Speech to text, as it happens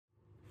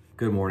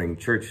Good morning,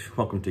 church.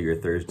 Welcome to your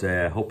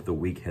Thursday. I hope the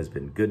week has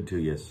been good to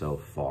you so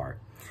far.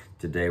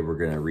 Today we're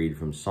going to read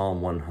from Psalm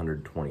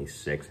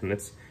 126, and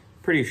it's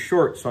pretty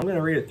short, so I'm going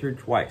to read it through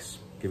twice.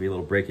 Give you a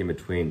little break in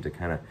between to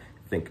kind of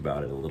think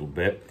about it a little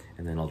bit,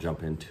 and then I'll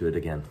jump into it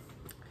again.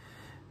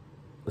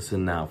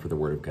 Listen now for the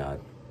word of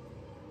God.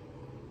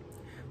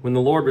 When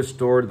the Lord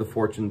restored the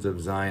fortunes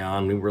of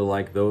Zion, we were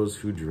like those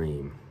who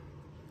dream.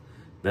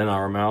 Then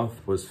our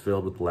mouth was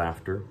filled with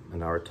laughter,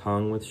 and our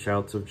tongue with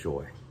shouts of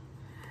joy.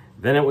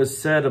 Then it was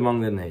said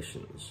among the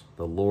nations,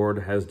 the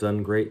Lord has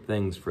done great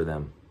things for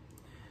them.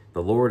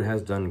 The Lord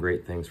has done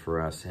great things for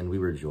us, and we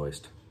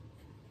rejoiced.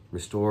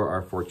 Restore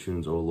our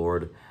fortunes, O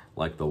Lord,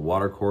 like the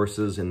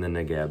watercourses in the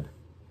Negeb.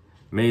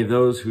 May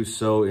those who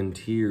sow in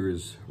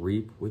tears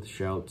reap with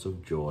shouts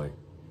of joy.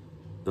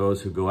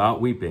 Those who go out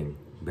weeping,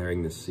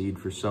 bearing the seed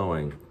for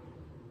sowing,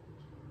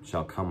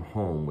 shall come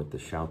home with the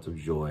shouts of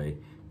joy,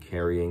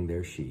 carrying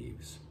their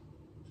sheaves.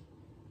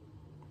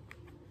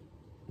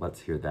 Let's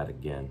hear that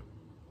again.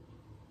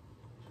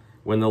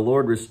 When the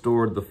Lord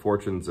restored the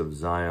fortunes of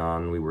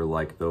Zion, we were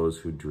like those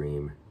who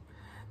dream.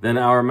 Then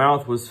our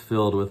mouth was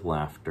filled with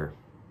laughter,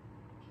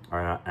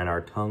 and our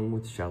tongue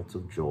with shouts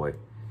of joy.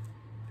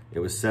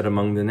 It was said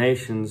among the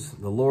nations,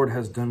 the Lord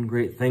has done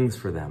great things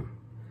for them.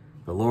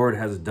 The Lord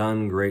has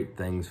done great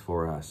things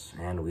for us,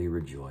 and we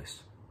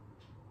rejoice.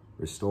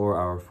 Restore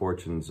our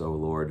fortunes, O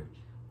Lord,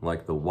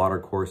 like the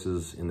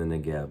watercourses in the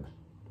Negeb.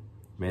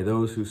 May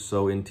those who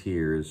sow in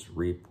tears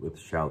reap with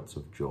shouts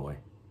of joy.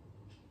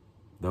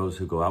 Those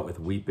who go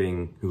out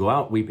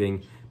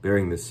weeping,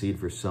 bearing the seed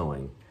for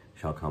sowing,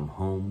 shall come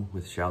home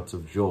with shouts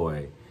of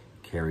joy,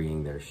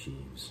 carrying their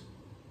sheaves.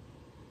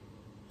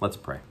 Let's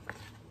pray.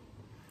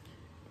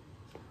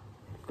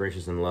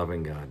 Gracious and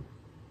loving God,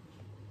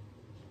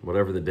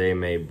 whatever the day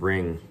may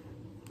bring,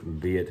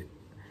 be it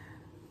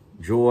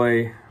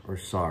joy or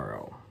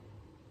sorrow,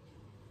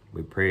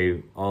 we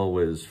pray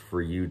always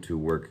for you to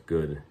work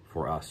good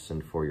for us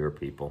and for your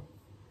people.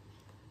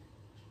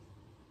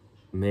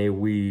 May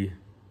we,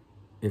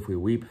 if we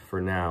weep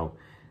for now,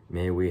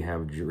 may we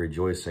have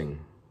rejoicing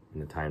in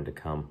the time to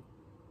come.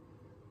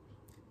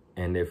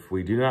 And if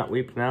we do not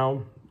weep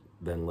now,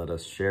 then let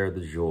us share the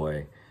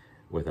joy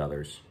with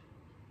others.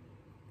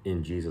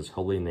 In Jesus'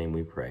 holy name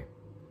we pray.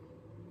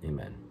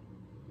 Amen.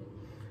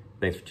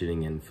 Thanks for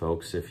tuning in,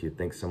 folks. If you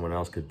think someone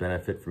else could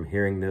benefit from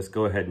hearing this,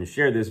 go ahead and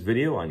share this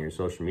video on your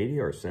social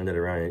media or send it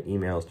around in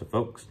emails to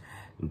folks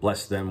and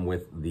bless them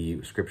with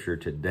the scripture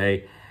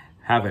today.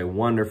 Have a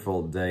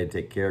wonderful day.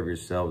 Take care of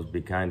yourselves. Be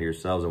kind to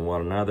yourselves and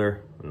one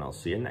another. And I'll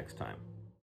see you next time.